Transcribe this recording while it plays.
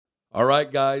All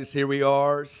right, guys, here we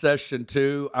are, session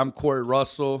 2. I'm Corey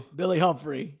Russell. Billy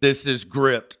Humphrey. This is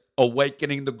Gripped,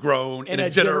 awakening the groan in a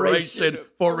generation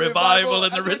for revival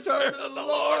and the return of the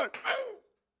Lord.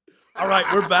 All right,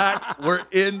 we're back. We're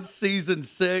in season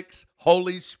 6,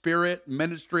 Holy Spirit,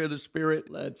 Ministry of the Spirit.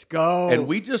 Let's go. And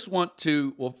we just want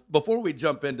to, well, before we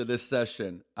jump into this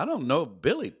session, I don't know,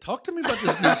 Billy, talk to me about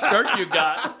this new shirt you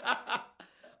got.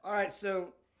 All right, so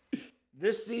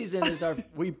this season is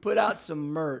we put out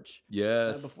some merch.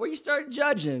 Yes. Before you start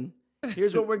judging,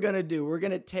 here's what we're going to do. We're going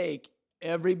to take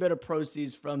every bit of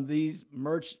proceeds from these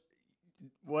merch,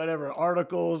 whatever,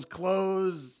 articles,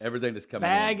 clothes. Everything that's coming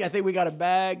bag. in. I think we got a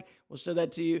bag. We'll show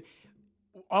that to you.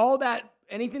 All that,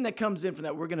 anything that comes in from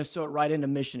that, we're going to sow it right into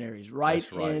missionaries, right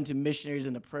into missionaries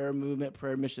in the prayer movement,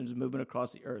 prayer missions movement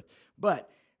across the earth. But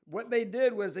what they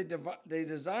did was they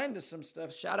designed some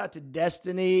stuff. Shout out to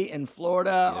Destiny in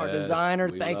Florida, our designer.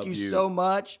 Thank you so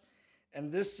much.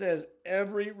 And this says,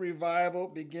 every revival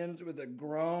begins with a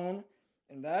groan,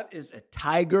 and that is a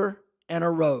tiger and a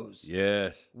rose.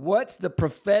 Yes. What's the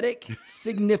prophetic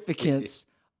significance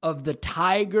of the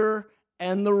tiger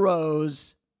and the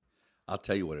rose? I'll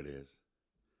tell you what it is.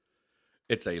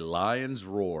 It's a lion's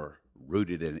roar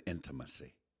rooted in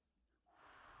intimacy.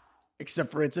 Except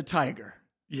for it's a tiger.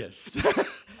 Yes.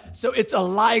 So it's a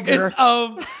liger. It's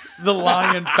of the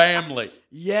lion family.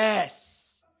 Yes.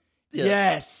 Yeah.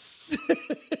 Yes.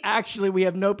 Actually, we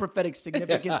have no prophetic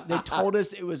significance. They told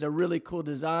us it was a really cool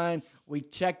design. We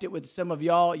checked it with some of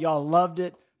y'all. Y'all loved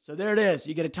it. So there it is.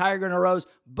 You get a tiger and a rose.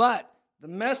 But the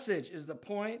message is the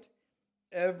point.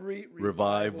 Every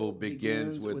revival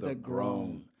begins with a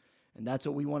groan. And that's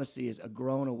what we want to see, is a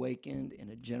groan awakened in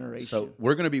a generation. So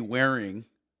we're going to be wearing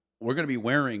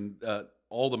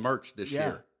all the merch this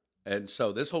year. And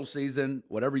so this whole season,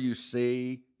 whatever you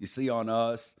see on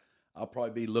us, I'll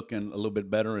probably be looking a little bit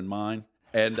better in mine.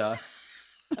 And all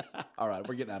right,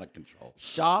 we're getting out of control.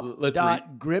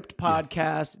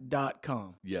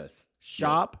 Shop.grippedpodcast.com. Yes.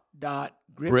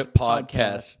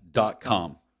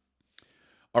 Shop.grippedpodcast.com.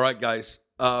 All right, guys.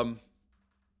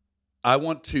 I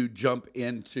want to jump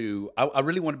into, I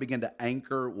really want to begin to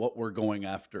anchor what we're going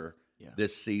after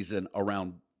this season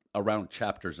around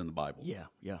chapters in the Bible. Yeah.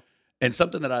 And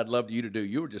something that I'd love you to do,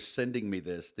 you were just sending me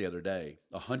this the other day,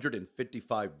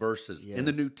 155 verses in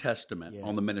the New Testament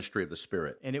on the ministry of the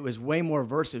Spirit. And it was way more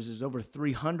verses. It was over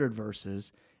 300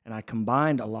 verses, and I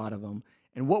combined a lot of them.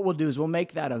 And what we'll do is we'll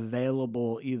make that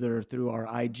available either through our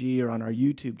IG or on our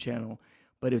YouTube channel.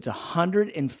 But it's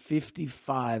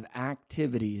 155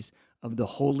 activities of the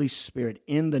Holy Spirit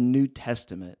in the New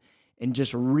Testament. And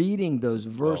just reading those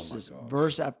verses,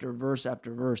 verse after verse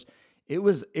after verse, it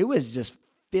was just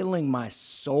filling my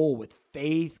soul with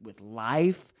faith, with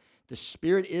life. The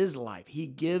Spirit is life. He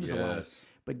gives life.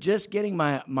 But just getting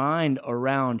my mind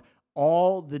around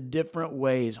all the different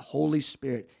ways Holy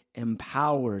Spirit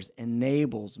empowers,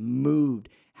 enables, moved,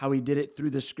 how He did it through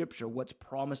the Scripture, what's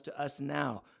promised to us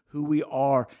now, who we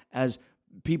are as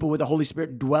people with the Holy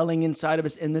Spirit dwelling inside of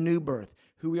us in the new birth,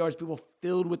 who we are as people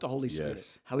filled with the Holy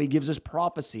Spirit, how He gives us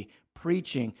prophecy,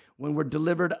 preaching, when we're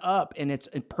delivered up and it's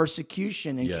in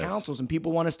persecution and counsels and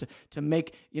people want us to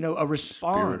make, a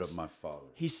response. Spirit of my Father.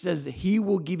 He says that He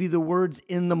will give you the words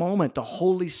in the moment. The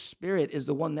Holy Spirit is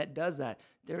the one that does that.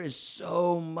 There is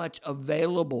so much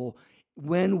available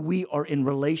when we are in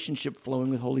relationship flowing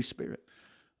with Holy Spirit.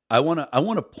 I want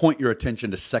to point your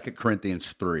attention to 2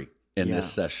 Corinthians 3 in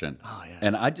this session.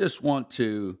 And I just want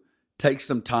to take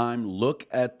some time, look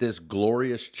at this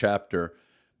glorious chapter,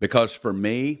 because for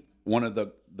me, one of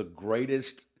the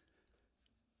greatest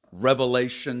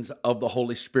revelations of the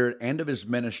Holy Spirit and of His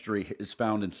ministry is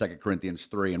found in 2 Corinthians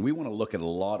 3. And we want to look at a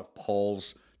lot of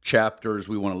Paul's chapters.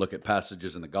 We want to look at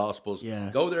passages in the Gospels.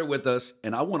 Yes. Go there with us,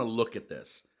 and I want to look at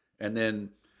this. And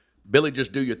then, Billy,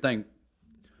 just do your thing.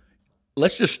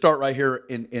 Let's just start right here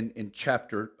in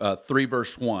chapter 3,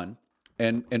 verse 1.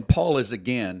 And Paul is,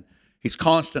 again, he's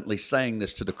constantly saying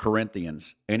this to the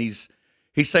Corinthians. And he's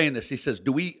saying this. He says,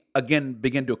 do we, again,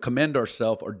 begin to commend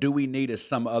ourselves, or do we need, as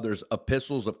some others,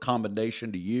 epistles of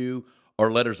commendation to you, or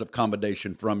letters of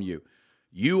commendation from you?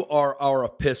 You are our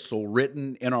epistle,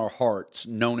 written in our hearts,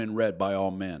 known and read by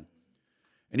all men.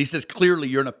 And he says, clearly,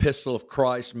 you're an epistle of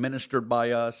Christ, ministered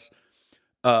by us,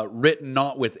 written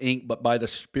not with ink, but by the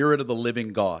Spirit of the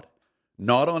living God,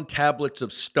 not on tablets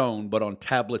of stone, but on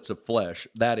tablets of flesh,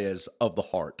 that is, of the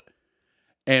heart.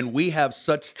 And we have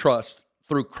such trust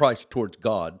through Christ towards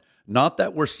God, not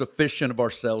that we're sufficient of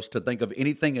ourselves to think of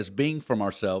anything as being from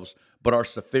ourselves, but our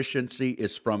sufficiency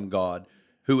is from God,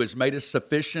 who has made us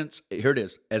sufficient, here it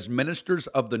is, as ministers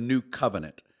of the new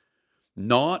covenant,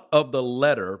 not of the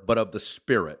letter, but of the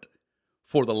Spirit.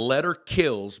 For the letter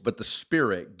kills, but the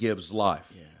Spirit gives life.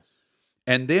 Yes.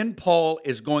 And then Paul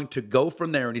is going to go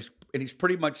from there, and he's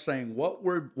pretty much saying what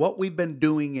we've been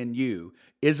doing in you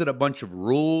isn't a bunch of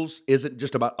rules, isn't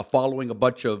just about following a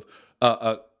bunch of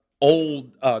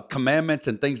old commandments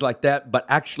and things like that, but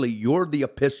actually you're the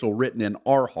epistle written in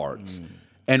our hearts,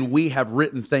 and we have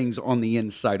written things on the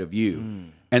inside of you,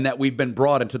 and that we've been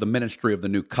brought into the ministry of the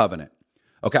new covenant.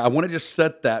 Okay, I want to just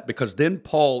set that because then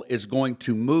Paul is going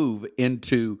to move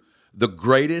into the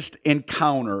greatest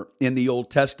encounter in the Old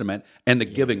Testament and the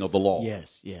giving of the law.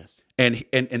 Yes, yes. And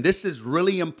this is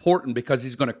really important because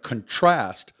he's going to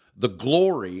contrast the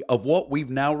glory of what we've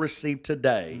now received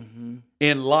today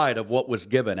in light of what was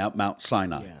given at Mount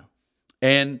Sinai. Yeah.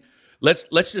 And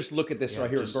let's just look at this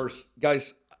right here in verse.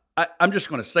 Guys, I'm just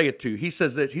going to say it to you. He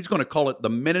says this. He's going to call it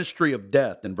the ministry of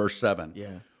death in verse 7.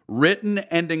 Yeah. Written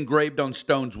and engraved on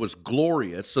stones was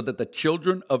glorious, so that the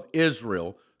children of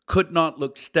Israel could not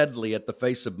look steadily at the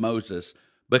face of Moses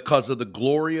because of the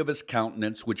glory of his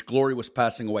countenance, which glory was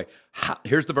passing away.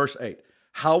 Here's the verse 8.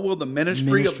 How will the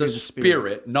ministry of the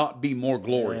Spirit not be more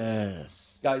glorious?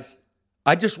 Yes. Guys,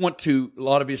 I just want to, a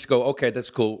lot of you to go, okay, that's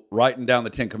cool, writing down the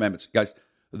 10 Commandments. Guys,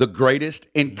 the greatest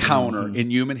encounter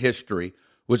in human history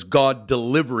was God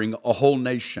delivering a whole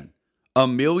nation,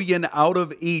 1 million out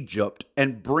of Egypt,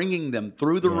 and bringing them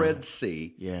through the Red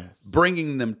Sea,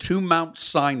 bringing them to Mount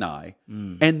Sinai,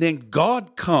 and then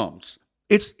God comes.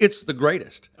 It's the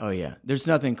greatest. Oh, yeah. There's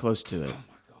nothing close to it. Oh,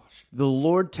 my gosh. The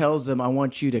Lord tells them, I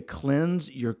want you to cleanse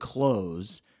your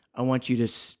clothes. I want you to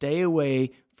stay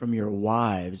away from your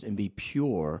wives and be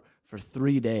pure for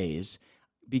 3 days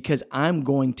because I am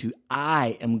going to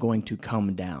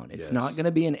come down. It's not going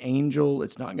to be an angel.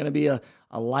 It's not going to be a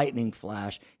lightning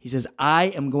flash. He says, I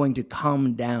am going to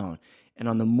come down. And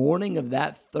on the morning of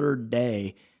that third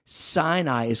day,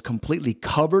 Sinai is completely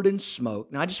covered in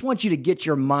smoke. Now, I just want you to get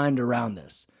your mind around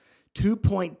this.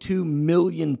 2.2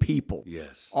 million people,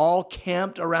 all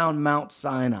camped around Mount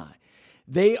Sinai.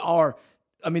 They are,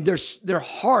 their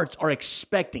hearts are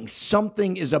expecting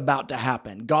something is about to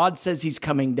happen. God says he's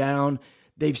coming down.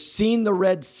 They've seen the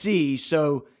Red Sea,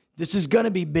 so this is going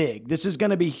to be big. This is going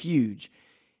to be huge.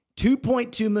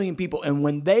 2.2 million people, and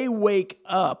when they wake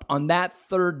up on that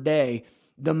third day,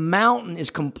 the mountain is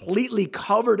completely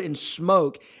covered in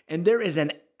smoke, and there is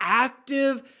an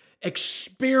active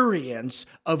experience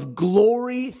of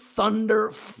glory,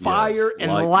 thunder, fire,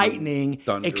 and lightning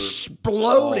thunder,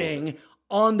 exploding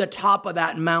on the top of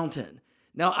that mountain.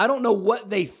 Now, I don't know what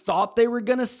they thought they were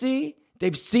going to see.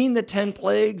 They've seen the 10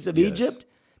 plagues of Egypt,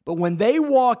 but when they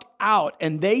walk out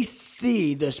and they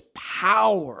see this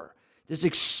power, this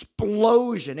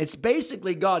explosion, it's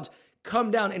basically God's come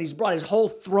down and he's brought his whole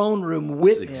throne room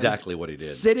with him. That's exactly what he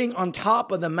did. Sitting on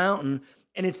top of the mountain,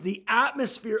 and it's the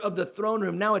atmosphere of the throne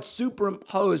room. Now it's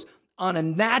superimposed on a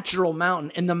natural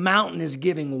mountain, and the mountain is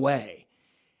giving way.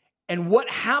 And what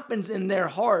happens in their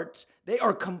hearts, they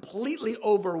are completely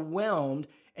overwhelmed.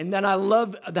 And then I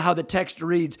love how the text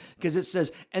reads, because it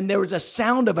says, and there was a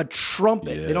sound of a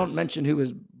trumpet. They don't mention who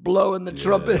was blowing the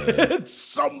trumpet.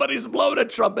 Somebody's blowing a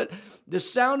trumpet. The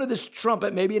sound of this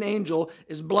trumpet, maybe an angel,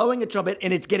 is blowing a trumpet,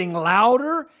 and it's getting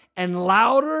louder and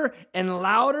louder and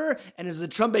louder. And as the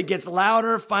trumpet gets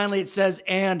louder, finally it says,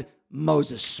 and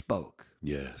Moses spoke.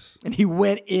 Yes. And he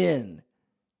went in.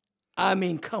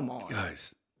 Come on.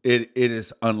 Guys, it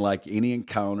is unlike any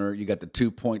encounter. You got the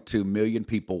 2.2 million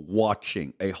people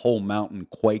watching a whole mountain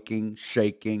quaking,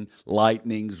 shaking,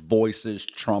 lightnings, voices,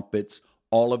 trumpets,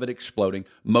 all of it exploding.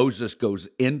 Moses goes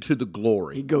into the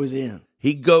glory. He goes in.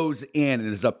 He goes in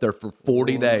and is up there for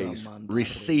 40 days,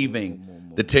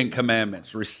 receiving the 10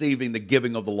 Commandments, receiving the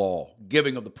giving of the law,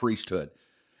 giving of the priesthood.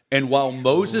 And while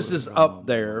Moses is up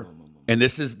there, and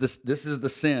this is the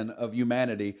sin of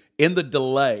humanity, in the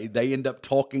delay, they end up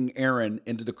talking Aaron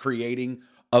into the creating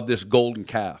of this golden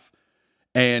calf.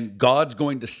 And God's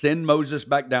going to send Moses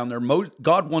back down there.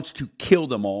 God wants to kill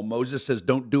them all. Moses says,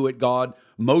 don't do it, God.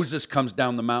 Moses comes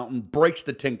down the mountain, breaks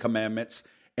the 10 Commandments,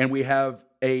 and we have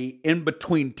a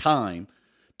in-between time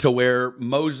to where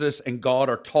Moses and God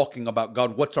are talking about,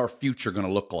 God, what's our future going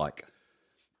to look like?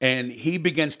 And he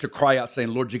begins to cry out saying,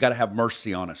 Lord, you got to have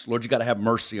mercy on us. Lord, you got to have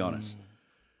mercy on us.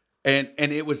 And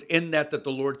it was in that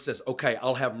the Lord says, okay,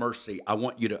 I'll have mercy. I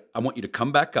want you to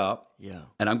come back up. Yeah.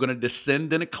 And I'm going to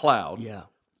descend in a cloud. Yeah.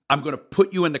 I'm going to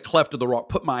put you in the cleft of the rock,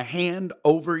 put my hand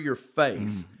over your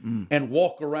face and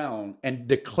walk around and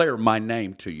declare my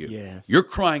name to you. Yes. You're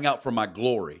crying out for my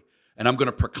glory, and I'm going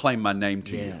to proclaim my name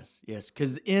to you. Yes,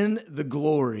 because in the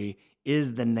glory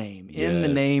is the name. In the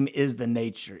name is the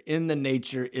nature. In the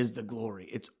nature is the glory.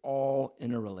 It's all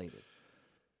interrelated.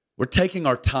 We're taking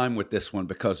our time with this one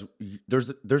because there's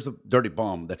a dirty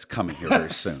bomb that's coming here very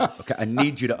soon. Okay, I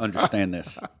need you to understand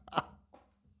this.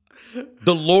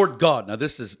 The Lord God, now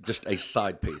this is just a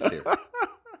side piece here.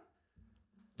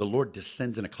 The Lord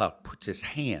descends in a cloud, puts his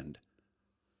hand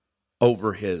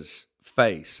over his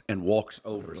face and walks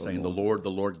over, saying, the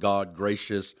Lord God,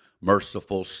 gracious,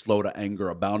 merciful, slow to anger,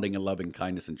 abounding in loving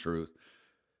kindness and truth.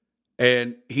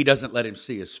 And he doesn't let him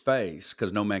see his face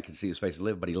because no man can see his face and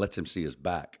live, but he lets him see his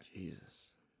back. Jesus.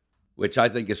 Which I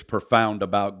think is profound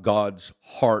about God's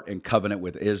heart and covenant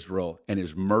with Israel and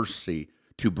his mercy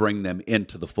to bring them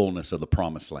into the fullness of the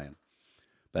promised land.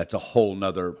 That's a whole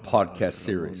nother podcast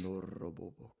series.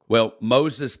 Well,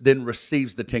 Moses then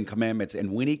receives the 10 commandments,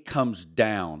 and when he comes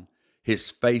down,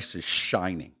 his face is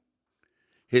shining.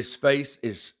 His face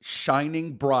is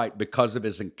shining bright because of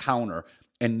his encounter,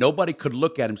 and nobody could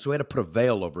look at him, so he had to put a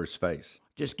veil over his face.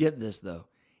 Just get this, though.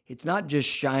 It's not just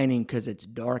shining because it's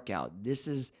dark out. This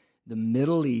is the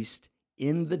Middle East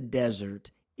in the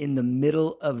desert in the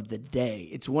middle of the day.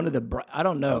 It's one of the, I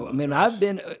don't know. I mean, I've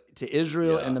been to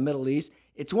Israel and the Middle East.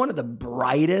 It's one of the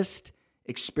brightest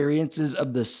experiences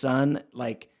of the sun,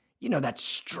 like, that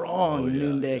strong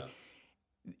noonday.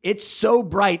 Yeah. It's so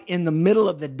bright in the middle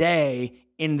of the day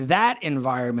in that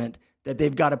environment that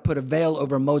they've got to put a veil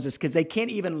over Moses because they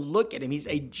can't even look at him. He's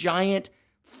a giant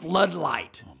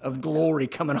floodlight of glory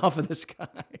coming off of the sky.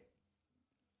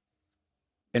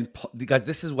 And guys,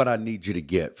 this is what I need you to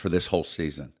get for this whole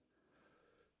season.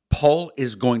 Paul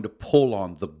is going to pull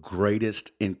on the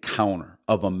greatest encounter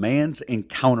of a man's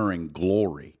encountering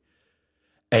glory.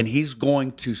 And he's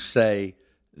going to say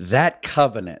that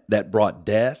covenant that brought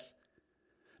death,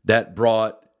 that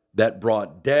brought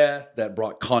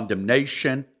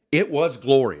condemnation, it was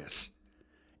glorious.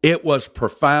 It was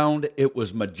profound. It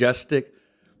was majestic,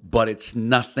 but it's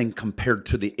nothing compared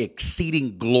to the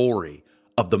exceeding glory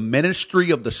of the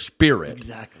ministry of the Spirit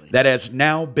that has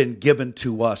now been given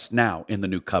to us now in the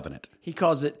new covenant. He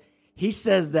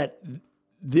says that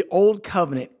the old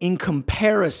covenant in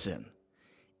comparison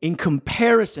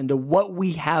to what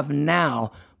we have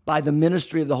now by the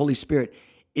ministry of the Holy Spirit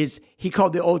he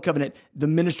called the old covenant the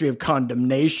ministry of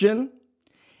condemnation.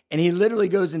 And he literally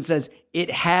goes and says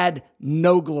it had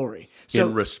no glory. So,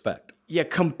 in respect. Yeah,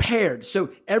 compared. So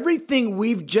everything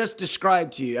we've just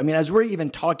described to you, I mean, as we're even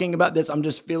talking about this, I'm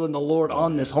just feeling the Lord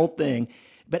on this whole thing.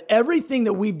 But everything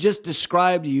that we've just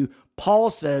described to you, Paul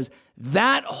says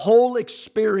that whole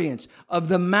experience of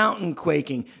the mountain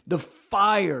quaking, the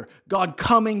fire, God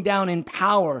coming down in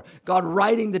power, God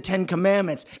writing the 10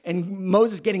 commandments, and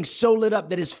Moses getting so lit up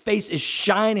that his face is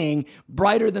shining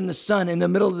brighter than the sun in the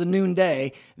middle of the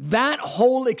noonday, that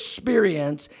whole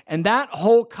experience and that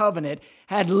whole covenant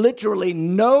had literally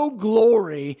no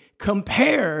glory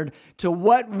compared to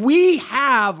what we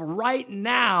have right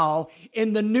now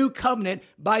in the new covenant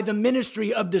by the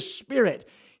ministry of the Spirit.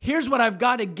 Here's what I've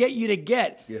got to get you to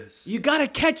get. Yes. You got to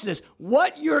catch this.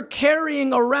 What you're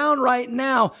carrying around right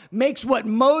now makes what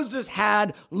Moses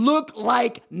had look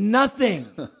like nothing.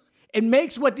 It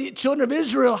makes what the children of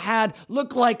Israel had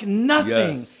look like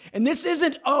nothing. Yes. And this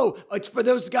isn't, it's for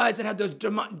those guys that have those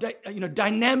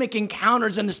dynamic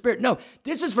encounters in the Spirit. No,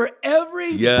 this is for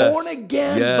every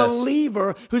born-again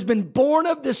believer who's been born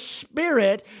of the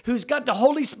Spirit, who's got the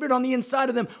Holy Spirit on the inside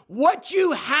of them. What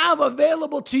you have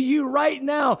available to you right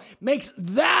now makes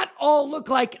that all look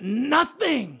like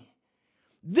nothing.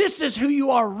 This is who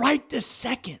you are right this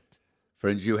second.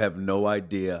 Friends, you have no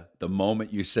idea the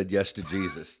moment you said yes to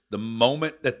Jesus, the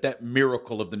moment that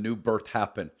miracle of the new birth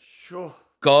happened. Sure.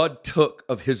 God took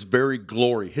of his very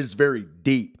glory, his very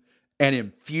deep, and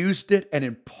infused it and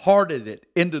imparted it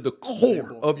into the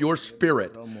core of your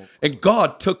spirit. And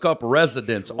God took up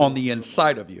residence on the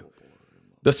inside of you.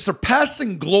 The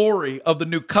surpassing glory of the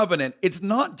new covenant, it's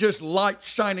not just light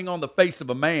shining on the face of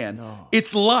a man. No.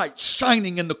 It's light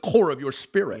shining in the core of your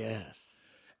spirit. Yes.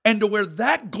 And to where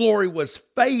that glory was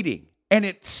fading and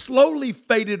it slowly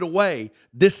faded away,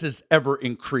 this is ever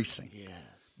increasing. Yes.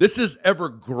 This is ever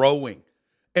growing.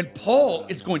 And Paul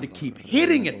is going to keep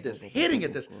hitting at this.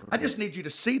 I just need you to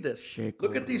see this.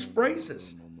 Look at these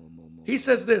phrases. He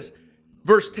says this,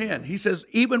 verse 10, he says,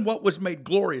 even what was made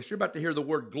glorious, you're about to hear the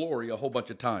word glory a whole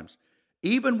bunch of times.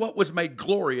 Even what was made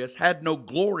glorious had no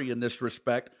glory in this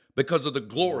respect because of the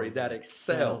glory that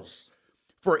excels.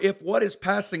 For if what is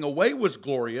passing away was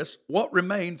glorious, what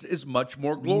remains is much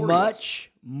more glorious.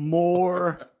 Much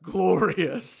more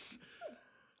glorious.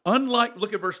 Unlike,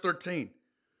 look at verse 13.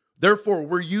 Therefore,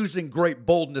 we're using great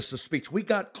boldness of speech. We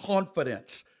got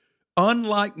confidence.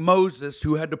 Unlike Moses,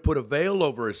 who had to put a veil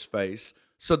over his face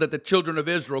so that the children of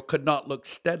Israel could not look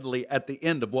steadily at the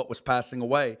end of what was passing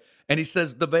away. And he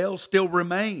says the veil still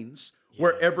remains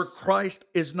wherever Christ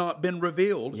is not been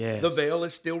revealed. Yes. The veil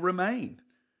is still remained.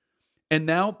 And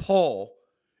now Paul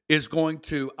is going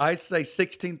to, I say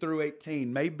 16 through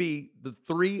 18, may be the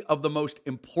three of the most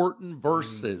important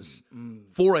verses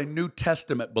for a New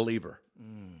Testament believer.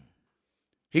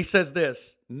 He says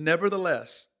this,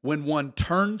 nevertheless, when one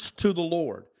turns to the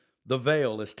Lord, the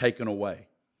veil is taken away.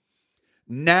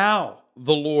 Now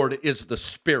the Lord is the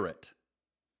Spirit.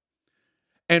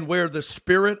 And where the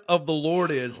Spirit of the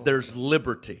Lord is, there's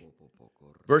liberty.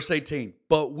 Verse 18,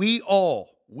 but we all,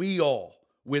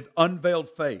 with unveiled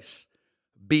face,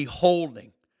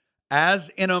 beholding, as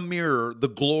in a mirror, the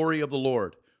glory of the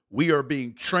Lord, we are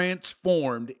being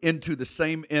transformed into the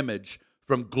same image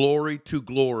from glory to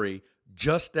glory,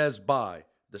 just as by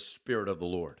the Spirit of the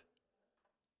Lord.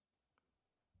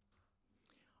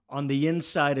 On the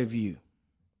inside of you,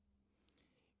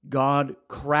 God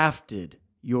crafted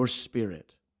your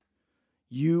spirit.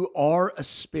 You are a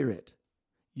spirit.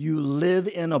 You live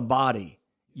in a body.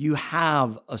 You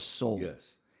have a soul. Yes.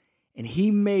 And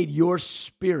he made your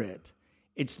spirit.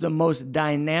 It's the most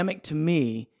dynamic to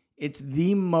me. It's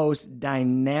the most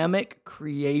dynamic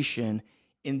creation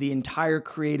in the entire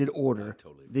created order.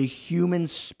 Totally the human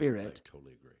spirit. I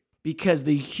totally agree. Because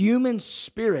the human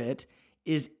spirit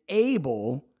is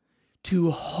able to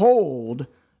hold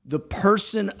the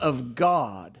person of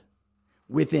God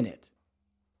within it.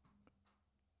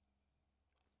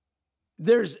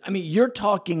 You're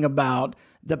talking about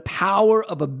the power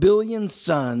of a billion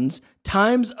suns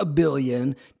times a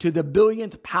billion to the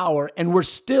billionth power, and we're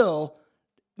still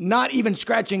not even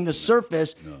scratching the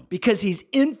surface because he's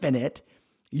infinite.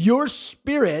 Your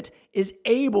spirit is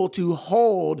able to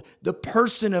hold the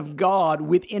person of God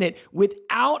within it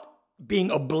without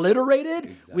being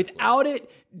obliterated, without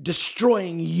it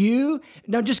destroying you.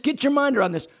 Now just get your mind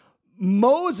around this.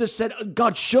 Moses said,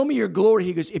 God, show me your glory.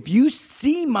 He goes, if you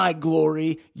see my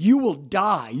glory, you will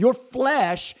die. Your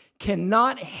flesh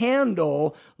cannot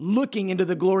handle looking into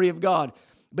the glory of God.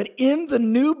 But in the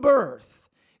new birth,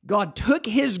 God took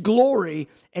his glory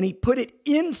and he put it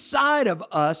inside of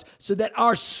us so that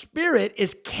our spirit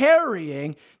is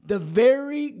carrying the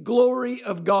very glory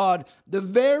of God, the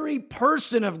very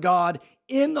person of God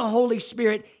in the Holy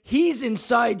Spirit. He's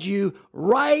inside you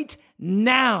right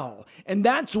now. And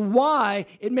that's why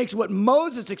it makes what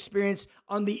Moses experienced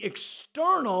on the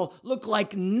external look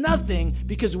like nothing,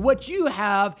 because what you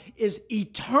have is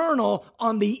eternal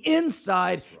on the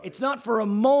inside. Right. It's not for a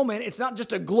moment. It's not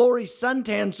just a glory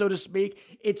suntan, so to speak.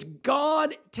 It's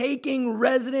God taking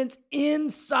residence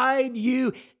inside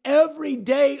you every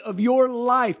day of your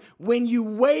life. When you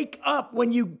wake up,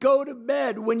 when you go to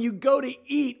bed, when you go to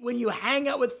eat, when you hang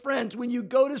out with friends, when you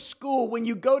go to school, when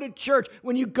you go to church,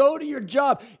 when you go to your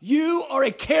job, you are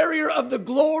a carrier of the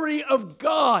glory of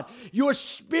God. Your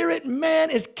spirit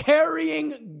man is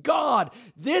carrying God.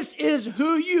 This is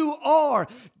who you are.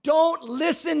 Don't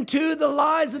listen to the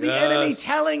lies of the enemy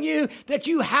telling you that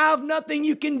you have nothing,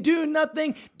 you can do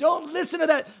nothing. Don't listen to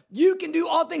that. You can do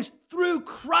all things through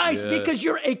Christ because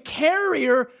you're a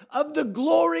carrier of the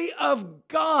glory of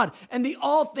God. And the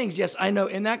all things, yes, I know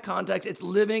in that context, it's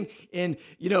living in,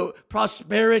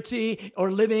 prosperity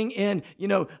or living in,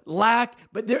 lack.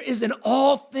 But there is an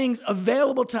all things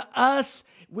available to us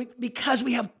because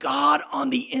we have God on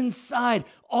the inside.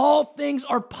 All things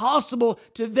are possible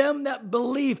to them that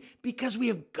believe because we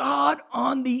have God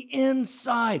on the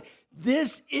inside.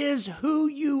 This is who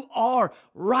you are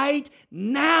right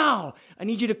now. I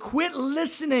need you to quit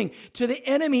listening to the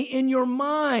enemy in your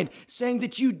mind saying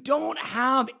that you don't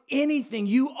have anything.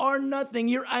 You are nothing.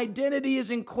 Your identity is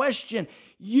in question.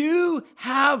 You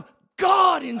have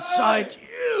God inside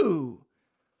you.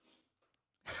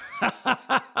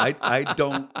 I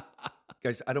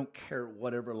don't care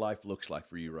whatever life looks like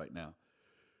for you right now.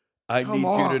 I need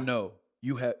you to know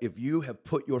if you have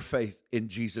put your faith in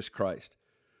Jesus Christ,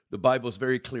 the Bible is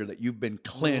very clear that you've been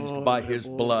cleansed by his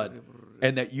blood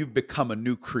and that you've become a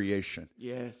new creation.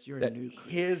 Yes, you're that a new creation.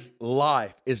 His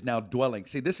life is now dwelling.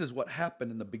 See, this is what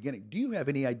happened in the beginning. Do you have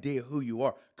any idea who you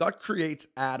are? God creates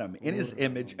Adam in his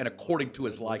image and according to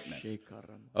his likeness.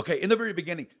 Okay, in the very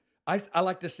beginning, I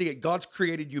like to see it. God's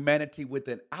created humanity with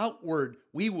an outward,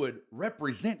 we would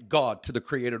represent God to the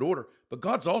created order, but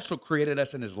God's also created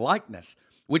us in his likeness,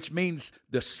 which means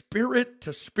the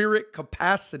spirit-to-spirit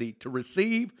capacity to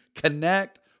receive,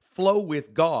 connect, flow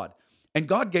with God. And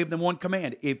God gave them one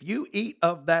command. If you eat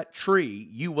of that tree,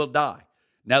 you will die.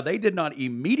 Now, they did not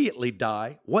immediately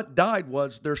die. What died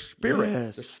was their spirit.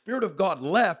 Yes. The Spirit of God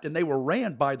left, and they were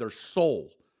ran by their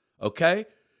soul. Okay?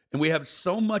 And we have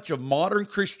so much of modern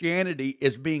Christianity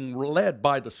is being led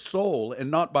by the soul and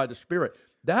not by the spirit.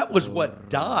 That was what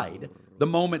died the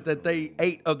moment that they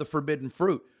ate of the forbidden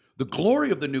fruit. The glory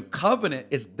of the new covenant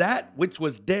is that which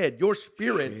was dead, your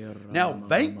spirit, now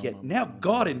vacant. Now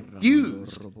God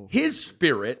infused his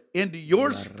spirit into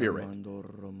your spirit.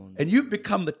 And you've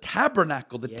become the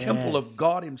tabernacle, the temple of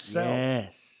God himself.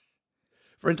 Yes.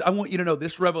 Friends, I want you to know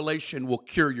this revelation will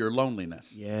cure your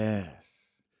loneliness. Yes.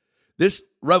 This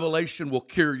revelation will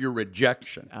cure your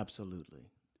rejection. Absolutely.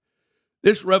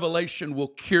 This revelation will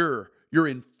cure your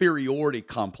inferiority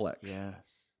complex. Yes.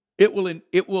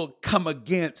 It will come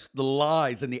against the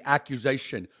lies and the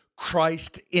accusation.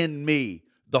 Christ in me,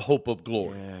 the hope of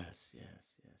glory. Yes.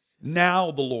 Now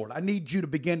the Lord, I need you to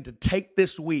begin to take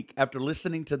this week after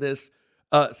listening to this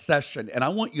session, and I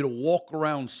want you to walk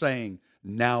around saying,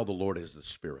 now the Lord is the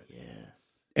Spirit. Yes.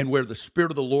 And where the Spirit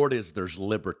of the Lord is, there's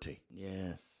liberty.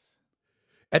 Yes.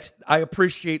 I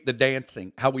appreciate the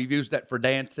dancing, how we've used that for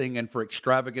dancing and for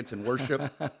extravagance and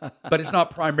worship. But it's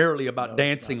not primarily about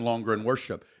dancing longer in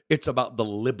worship. It's about the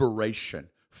liberation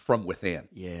from within.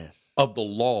 Yes. Of the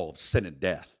law of sin and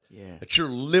death. Yes. That you're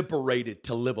liberated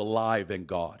to live alive in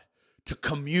God, to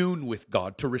commune with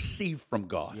God, to receive from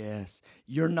God. Yes.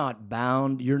 You're not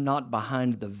bound. You're not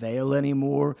behind the veil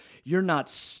anymore. You're not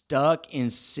stuck in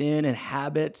sin and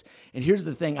habits. And here's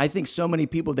the thing. I think so many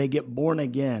people, they get born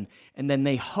again, and then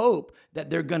they hope that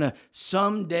they're going to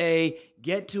someday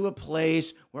get to a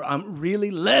place where I'm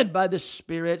really led by the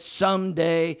Spirit,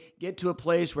 someday get to a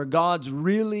place where God's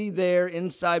really there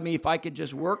inside me if I could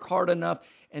just work hard enough.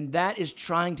 And that is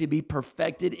trying to be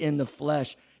perfected in the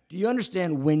flesh. Do you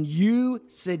understand? When you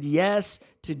said yes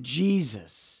to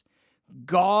Jesus,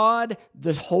 God,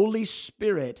 the Holy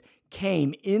Spirit,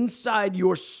 came inside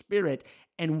your spirit,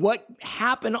 and what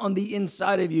happened on the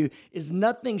inside of you is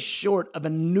nothing short of a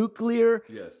nuclear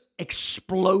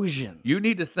explosion. You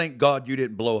need to thank God you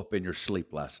didn't blow up in your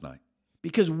sleep last night.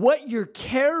 Because what you're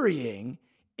carrying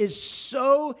is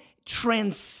so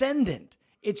transcendent.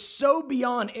 It's so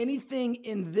beyond anything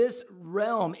in this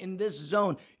realm, in this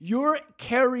zone. You're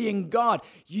carrying God.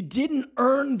 You didn't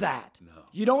earn that. No.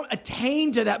 You don't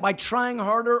attain to that by trying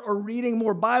harder or reading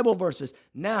more Bible verses.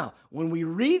 Now, when we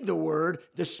read the Word,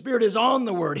 the Spirit is on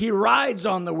the Word. He rides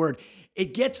on the Word.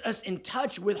 It gets us in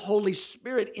touch with Holy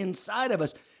Spirit inside of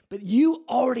us. But you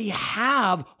already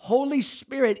have Holy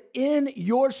Spirit in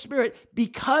your spirit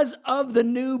because of the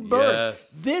new birth. Yes.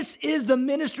 This is the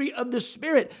ministry of the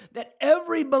Spirit, that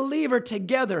every believer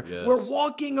together, we're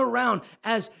walking around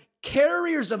as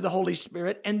carriers of the Holy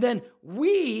Spirit, and then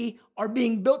we are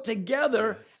being built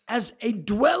together as a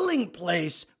dwelling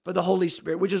place for the Holy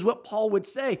Spirit, which is what Paul would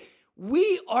say.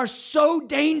 We are so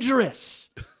dangerous.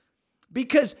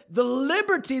 Because the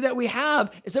liberty that we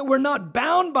have is that we're not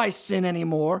bound by sin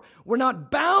anymore. We're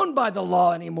not bound by the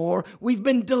law anymore. We've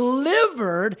been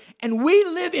delivered, and we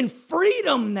live in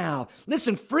freedom now.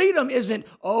 Listen, freedom isn't,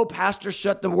 oh, pastor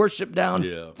shut the worship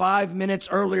down 5 minutes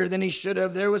earlier than he should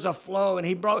have. There was a flow, and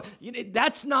he brought...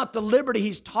 That's not the liberty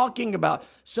he's talking about.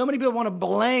 So many people want to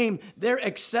blame their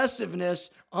excessiveness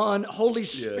on Holy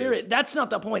Spirit. Yes. That's not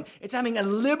the point. It's having a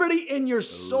liberty in your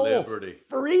soul, liberty.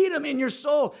 Freedom in your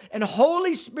soul. And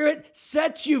Holy Spirit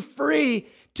sets you free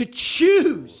to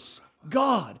choose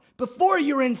God. Before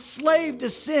you were enslaved to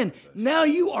sin, now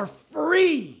you are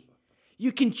free.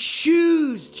 You can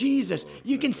choose Jesus.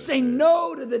 You can say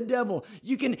no to the devil.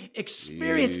 You can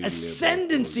experience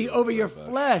ascendancy over your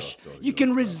flesh. You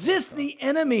can resist the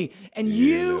enemy. And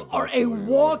you are a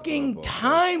walking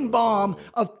time bomb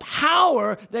of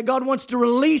power that God wants to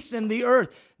release in the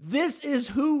earth. This is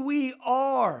who we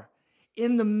are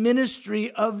in the ministry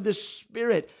of the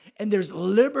Spirit. And there's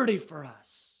liberty for us.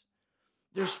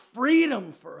 There's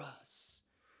freedom for us.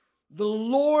 The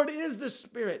Lord is the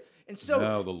Spirit. And so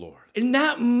now the Lord. In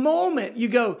that moment, you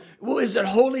go, well, is it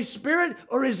Holy Spirit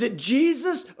or is it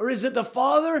Jesus or is it the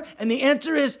Father? And the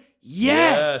answer is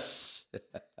yes.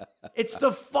 It's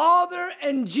the Father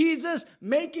and Jesus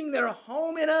making their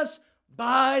home in us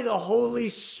by the Holy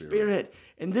Spirit.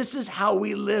 And this is how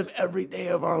we live every day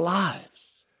of our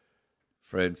lives.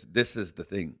 Friends, this is the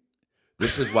thing.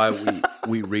 This is why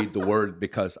we read the Word,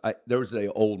 because there was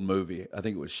an old movie, I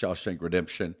think it was Shawshank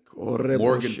Redemption.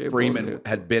 Morgan Freeman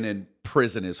had been in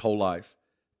prison his whole life,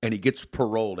 and he gets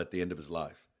paroled at the end of his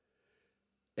life.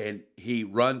 And he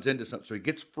runs into something, so he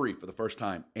gets free for the first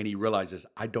time, and he realizes,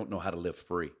 I don't know how to live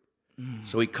free.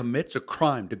 So he commits a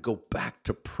crime to go back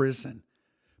to prison,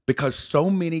 because so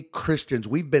many Christians,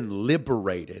 we've been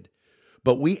liberated,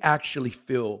 but we actually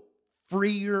feel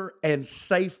freer and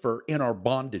safer in our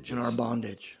bondages. In our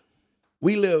bondage.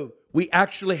 We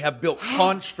actually have built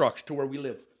constructs to where we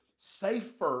live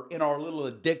safer in our little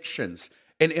addictions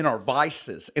and in our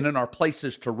vices and in our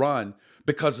places to run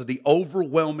because of the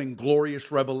overwhelming,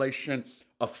 glorious revelation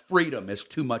of freedom is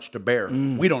too much to bear.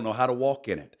 We don't know how to walk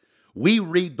in it. We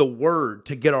read the word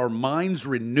to get our minds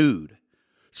renewed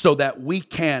so that we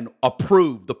can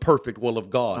approve the perfect will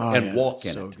of God and walk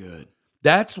in it. So good.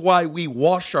 That's why we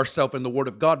wash ourselves in the Word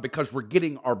of God, because we're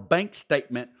getting our bank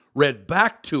statement read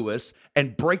back to us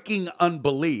and breaking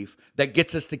unbelief that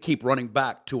gets us to keep running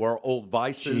back to our old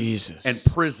vices and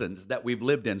prisons that we've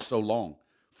lived in so long.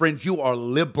 Friends, you are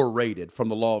liberated from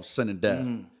the law of sin and death.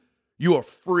 You are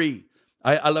free.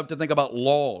 I love to think about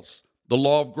laws. The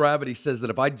law of gravity says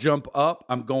that if I jump up,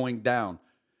 I'm going down.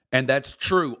 And that's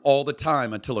true all the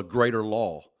time until a greater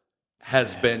law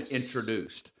has been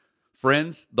introduced.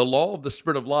 Friends, the law of the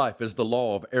Spirit of life is the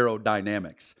law of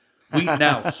aerodynamics. We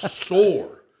now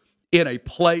soar in a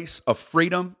place of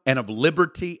freedom and of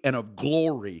liberty and of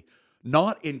glory,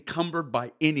 not encumbered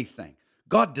by anything.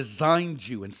 God designed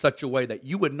you in such a way that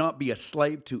you would not be a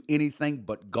slave to anything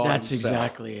but God That's himself.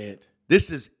 exactly it.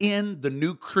 This is in the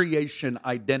new creation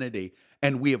identity,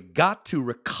 and we have got to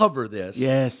recover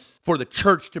this for the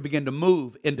church to begin to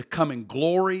move into coming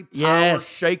glory, power,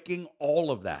 shaking, all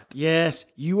of that. Yes,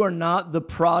 you are not the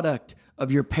product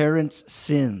of your parents'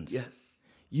 sins. Yes.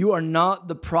 You are not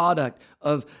the product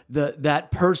of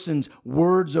that person's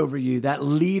words over you, that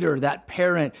leader, that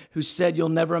parent who said you'll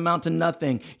never amount to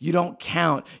nothing, you don't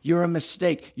count, you're a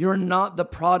mistake. You're not the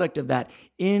product of that.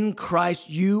 In Christ,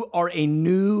 you are a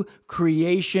new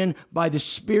creation by the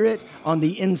Spirit on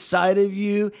the inside of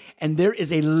you, and there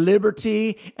is a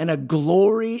liberty and a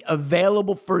glory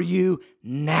available for you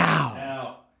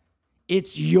now.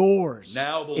 It's yours.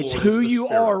 Now the it's Lord who is the you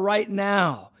Spirit. are right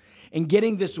now. And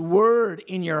getting this word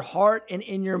in your heart and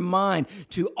in your mind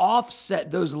to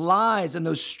offset those lies and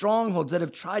those strongholds that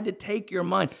have tried to take your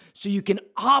mind so you can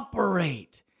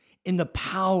operate in the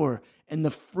power and the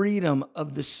freedom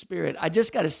of the Spirit. I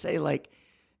just got to say, like,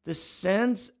 the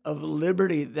sense of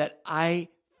liberty that I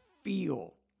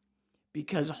feel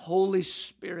because Holy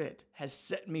Spirit has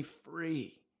set me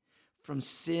free from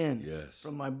sin,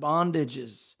 from my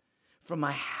bondages, from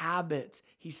my habits.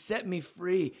 He set me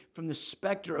free from the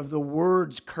specter of the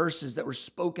words, curses that were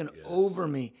spoken over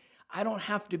me. I don't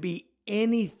have to be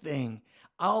anything.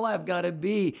 All I've got to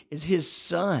be is his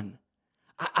son.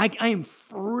 I am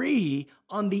free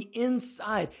on the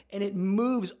inside, and it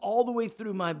moves all the way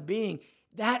through my being.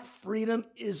 That freedom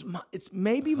is it's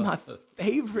maybe my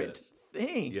favorite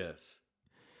thing. Yes.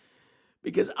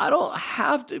 Because I don't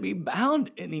have to be bound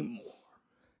anymore.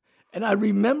 And I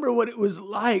remember what it was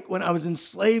like when I was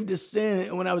enslaved to sin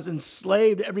and when I was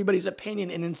enslaved to everybody's opinion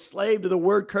and enslaved to the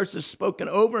word curses spoken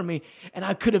over me. And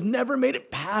I could have never made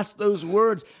it past those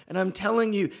words. And I'm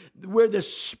telling you, where the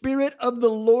Spirit of the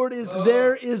Lord is,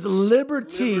 there is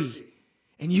liberty.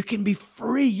 And you can be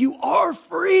free. You are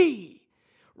free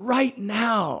right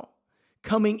now,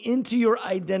 coming into your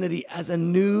identity as a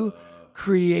new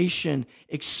creation,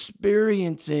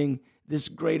 experiencing this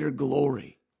greater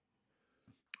glory.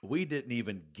 We didn't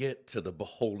even get to the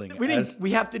beholding.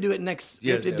 We have to do it next. We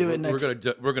have to do it next.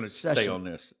 We're gonna stay on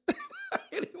this.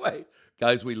 Anyway,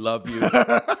 guys, we love you.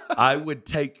 I would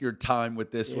take your time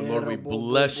with this one, Lord. We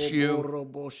bless you.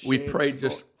 We pray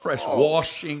just fresh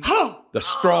washing. The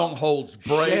strongholds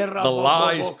break. The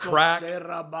lies crack.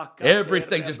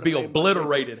 Everything just be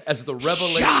obliterated as the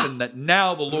revelation that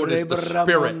now the Lord is the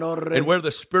Spirit. And where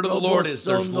the Spirit of the Lord is,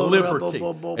 there's liberty.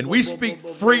 And we speak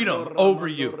freedom over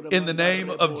you in the name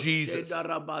of Jesus.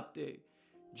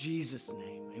 Jesus'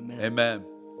 name, amen. Amen.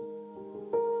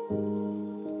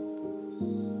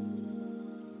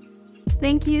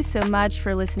 Thank you so much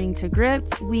for listening to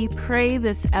Gripped. We pray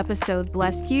this episode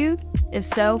blessed you. If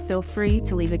so, feel free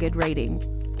to leave a good rating.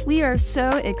 We are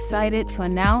so excited to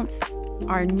announce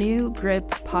our new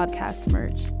Gripped podcast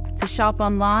merch. To shop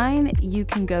online, you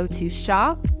can go to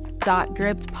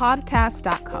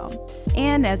shop.grippedpodcast.com.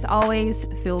 And as always,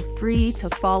 feel free to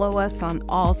follow us on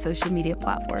all social media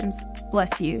platforms.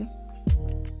 Bless you.